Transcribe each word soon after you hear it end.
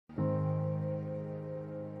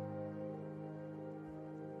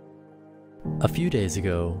A few days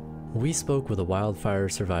ago, we spoke with a wildfire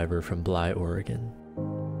survivor from Bly, Oregon,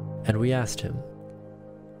 and we asked him,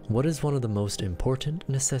 what is one of the most important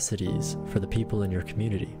necessities for the people in your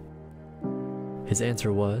community? His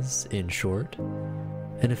answer was, in short,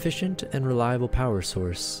 an efficient and reliable power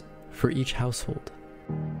source for each household.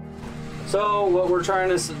 So what we're trying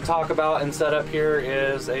to talk about and set up here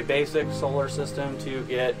is a basic solar system to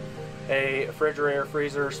get a refrigerator,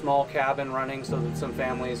 freezer, small cabin running so that some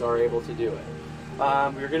families are able to do it.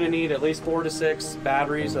 You're going to need at least 4 to 6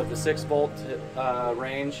 batteries of the 6-volt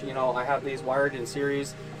range. You know, I have these wired in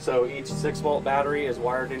series, so each 6-volt battery is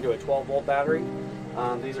wired into a 12-volt battery.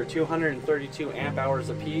 These are 232 amp hours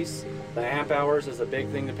a piece. The amp hours is a big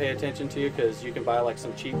thing to pay attention to because you can buy like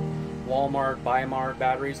some cheap Walmart, Weimar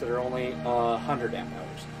batteries that are only 100 amp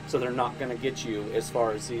hours. So they're not going to get you as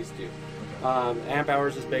far as these do. Amp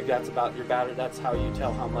hours is big. That's about your battery. That's how you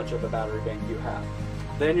tell how much of a battery bank you have.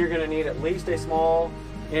 Then you're going to need at least a small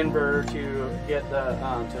inverter to get the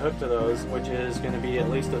to hook to those, which is going to be at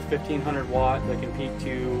least a 1500 watt that can peak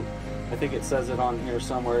to, I think it says it on here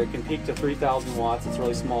somewhere, it can peak to 3000 watts. It's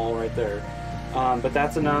really small right there. But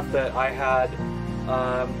that's enough that I had,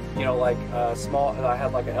 you know, like I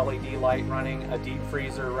had like an LED light running, a deep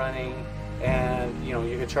freezer running, and you know,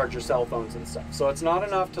 you could charge your cell phones and stuff. So it's not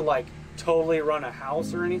enough to like totally run a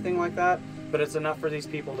house or anything like that, but it's enough for these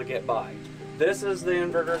people to get by. This is the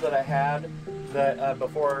inverter that I had that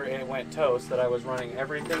before it went toast that I was running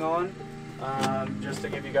everything on, just to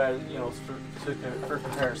give you guys, you know, for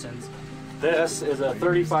comparisons. This is a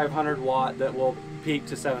 3500 watt that will peak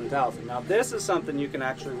to 7000. Now this is something you can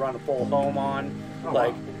actually run a full home on,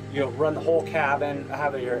 like you know, run the whole cabin,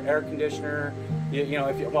 have your air conditioner. You know,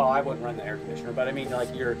 if you, well, I wouldn't run the air conditioner, but I mean, like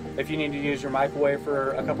if you need to use your microwave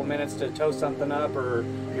for a couple minutes to toast something up, or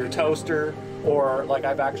your toaster, or like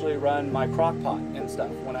I've actually run my crock pot and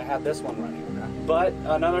stuff when I had this one running. But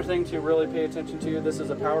another thing to really pay attention to, this is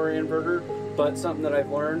a power inverter, but something that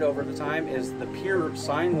I've learned over the time is the pure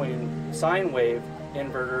sine wave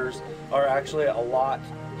inverters are actually a lot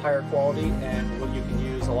higher quality, and you can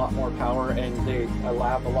use a lot more power, and they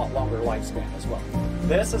have a lot longer lifespan as well.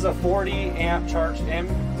 This is a 40 amp charge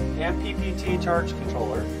MPPT charge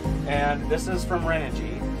controller, and this is from Renewal,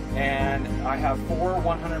 and I have 4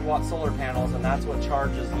 100 watt solar panels, and that's what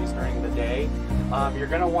charges these during the day. You're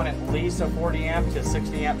going to want at least a 40 amp to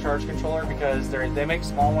 60 amp charge controller because they make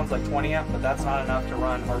small ones like 20 amp, but that's not enough to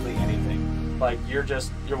run hardly anything. Like you're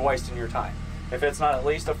wasting your time. If it's not at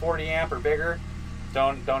least a 40 amp or bigger,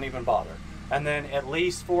 don't even bother. And then at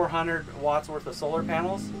least 400 watts worth of solar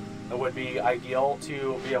panels would be ideal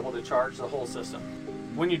to be able to charge the whole system.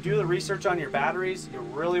 When you do the research on your batteries, you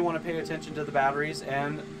really want to pay attention to the batteries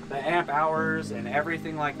and the amp hours and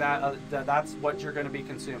everything like that. That's what you're going to be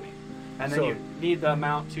consuming. And then you need the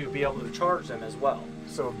amount to be able to charge them as well.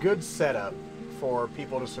 So a good setup for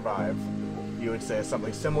people to survive, you would say,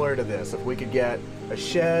 something similar to this. If we could get a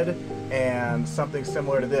shed and something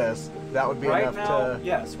similar to this, that would be enough to...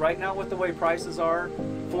 Yes, right now with the way prices are,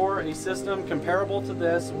 for a system comparable to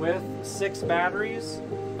this with 6 batteries,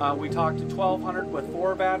 we talked to 1200 with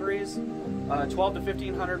 4 batteries. 12 to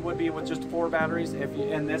 1500 would be with just 4 batteries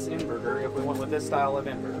in this inverter, if we went with this style of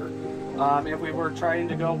inverter. If we were trying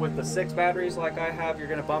to go with the 6 batteries like I have, you're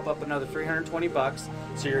going to bump up another 320 bucks.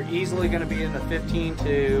 So you're easily going to be in the $1,500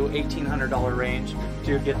 to $1,800 range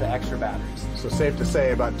to get the extra batteries. So safe to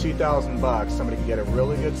say about 2,000 bucks, somebody can get a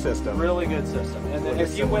really good system. Really good system. And then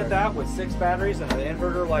if you went that with 6 batteries and an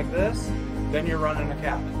inverter like this, then you're running a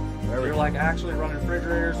cabin. You're like actually running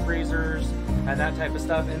refrigerators, freezers, and that type of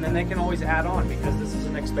stuff. And then they can always add on because this is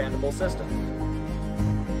an expandable system.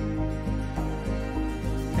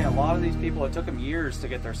 A lot of these people, it took them years to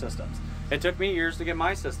get their systems. It took me years to get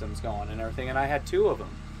my systems going and everything, and I had 2 of them.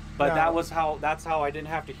 But that's how I didn't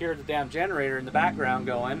have to hear the damn generator in the background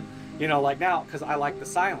going, you know, like now, because I like the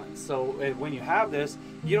silence. So when you have this,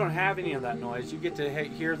 you don't have any of that noise. You get to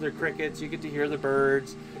hear the crickets, you get to hear the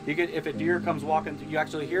birds. You get, if a deer comes walking through, you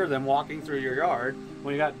actually hear them walking through your yard.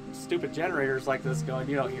 When you got stupid generators like this going,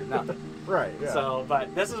 you don't hear nothing. Right, yeah. So,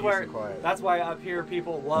 but this is where, that's why up here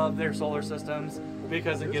people love their solar systems,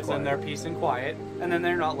 because it gives them their peace and quiet, and then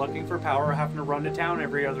they're not looking for power or having to run to town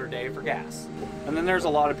every other day for gas. And then there's a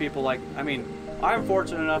lot of people like, I mean, I'm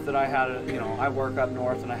fortunate enough that I had a, you know, I work up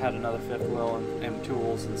north and I had another 5th wheel and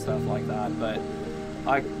tools and stuff like that, but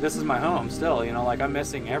this is my home still, you know, like I'm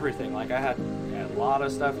missing everything. Like I had a lot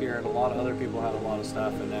of stuff here and a lot of other people had a lot of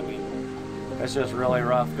stuff, and I mean, it's just really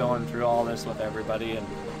rough going through all this with everybody. And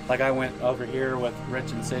like I went over here with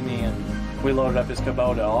Rich and Sydney, and We loaded up his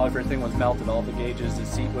Kubota. Everything was melted, all the gauges, the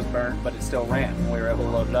seat was burnt, but it still ran. We were able to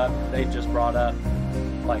load it up. They just brought up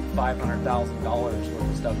like $500,000 worth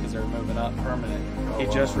of stuff because they were moving up permanent. He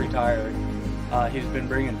just retired. He's been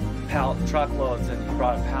bringing truckloads, and he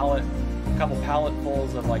brought a couple pallet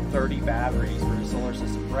fulls of like 30 batteries for his solar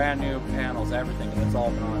system, brand new panels, everything, and it's all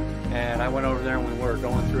gone. And I went over there and we were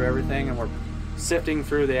going through everything, and we're sifting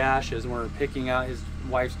through the ashes, and we're picking out his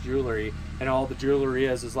wife's jewelry, and all the jewelry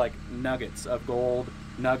is like nuggets of gold,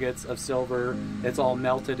 nuggets of silver. It's all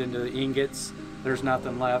melted into the ingots. There's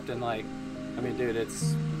nothing left, and like, I mean, dude,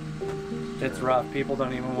 it's rough. People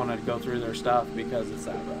don't even want to go through their stuff because it's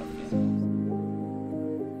that rough.